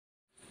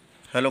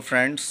Hello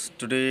friends,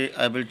 today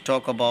I will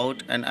talk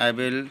about and I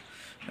will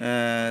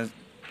uh,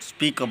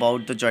 speak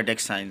about the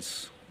zodiac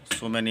signs.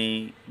 So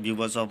many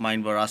viewers of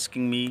mine were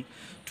asking me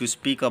to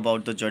speak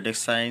about the zodiac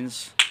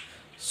signs.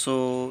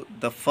 So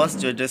the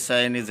first zodiac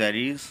sign is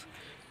Aries.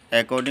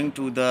 According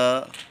to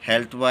the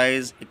health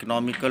wise,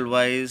 economical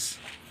wise,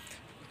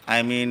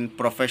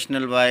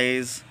 professional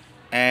wise,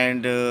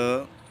 and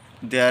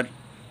their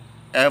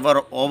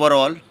ever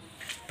overall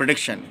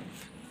prediction,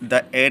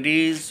 the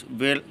Aries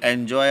will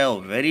enjoy a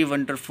very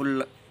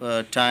wonderful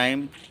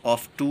time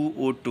of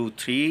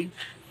 2023.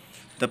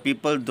 The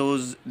people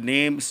those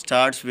name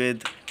starts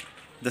with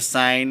the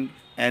sign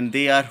and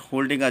they are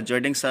holding a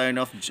zodiac sign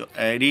of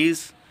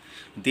Aries,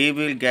 they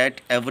will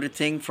get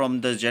everything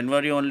from the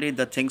January only.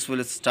 The things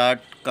will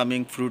start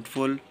coming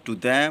fruitful to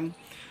them.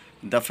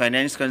 The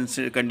finance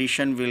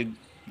condition will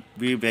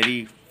be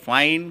very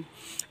fine,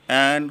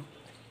 and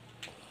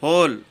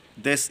whole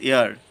this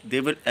year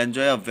they will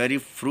enjoy a very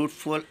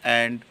fruitful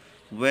and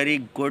very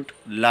good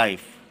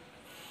life.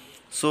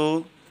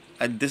 So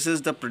this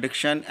is the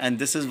prediction and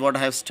this is what I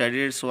have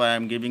studied, so I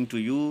am giving to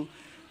you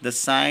the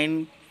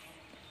sign,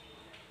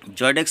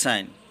 zodiac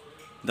sign.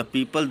 The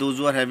people those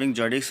who are having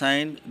zodiac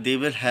sign, they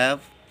will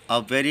have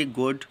a very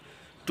good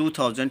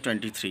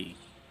 2023.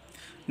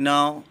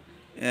 Now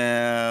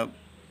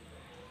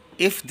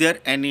if there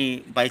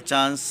any by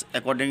chance,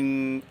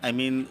 according,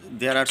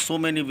 there are so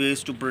many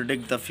ways to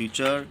predict the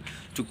future,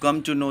 to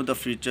come to know the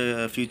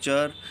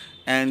future,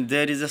 and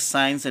there is a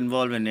science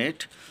involved in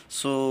it.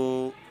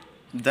 So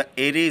the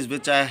areas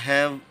which I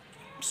have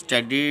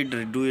studied,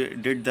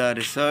 did the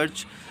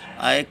research,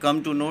 I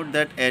come to note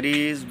that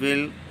areas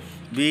will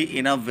be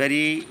in a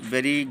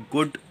very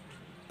good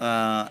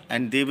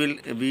and they will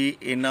be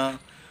in a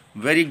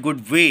very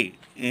good way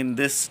in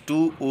this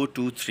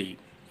 2023.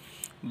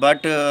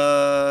 But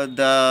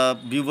the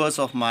viewers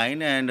of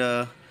mine and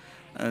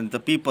the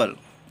people,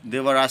 they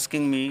were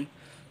asking me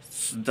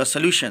the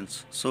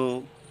solutions,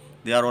 so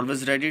they are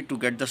always ready to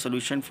get the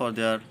solution for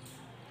their,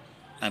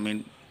 I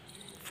mean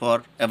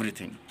for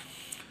everything.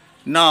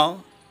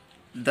 Now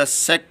the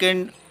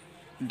second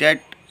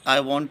that I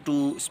want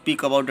to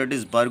speak about, that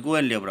is Virgo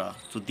and Libra.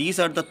 So these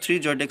are the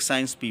three zodiac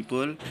signs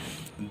people.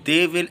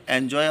 They will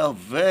enjoy a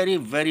very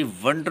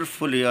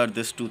wonderful year,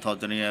 this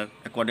 2000 year,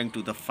 according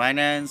to the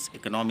finance,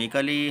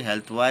 economically,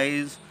 health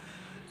wise,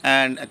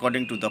 and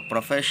according to the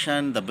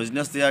profession, the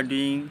business they are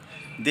doing.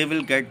 They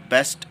will get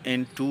best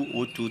in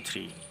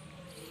 2023.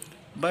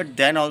 But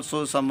then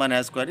also someone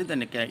has query, then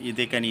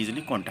they can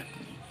easily contact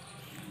me.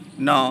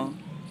 Now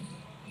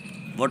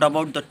what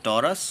about the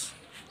Taurus?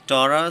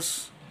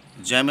 Taurus,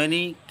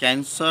 Gemini,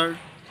 Cancer,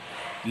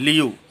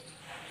 Leo,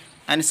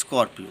 and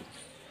Scorpio.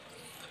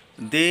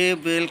 They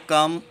will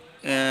come.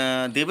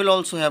 They will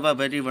also have a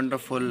very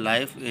wonderful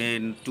life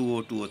in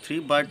 2023.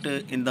 But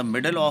in the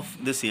middle of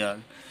this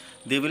year,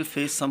 they will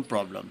face some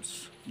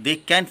problems. They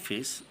can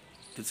face.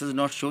 This is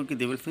not sure that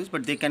they will face,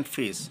 but they can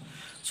face.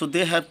 So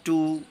they have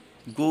to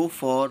go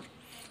for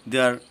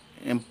their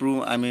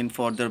improve.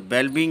 For their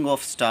well-being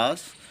of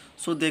stars,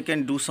 so they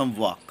can do some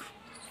work.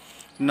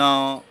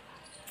 Now,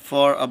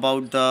 for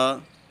about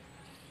the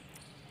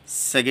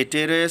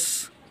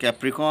Sagittarius,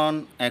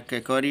 Capricorn,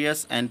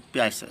 Aquarius, and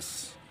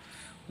Pisces,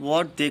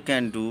 what they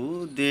can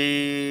do,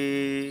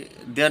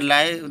 their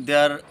life,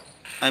 their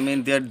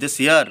this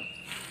year,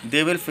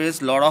 they will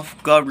face lot of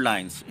curved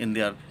lines in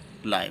their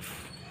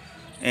life,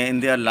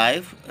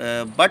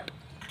 but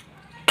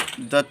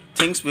the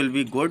things will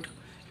be good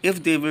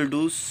if they will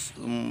do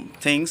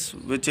things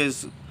which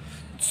is,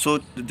 so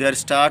their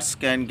stars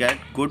can get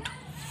good,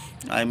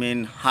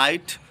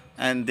 height,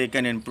 and they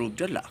can improve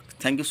their luck.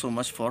 Thank you so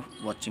much for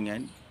watching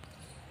and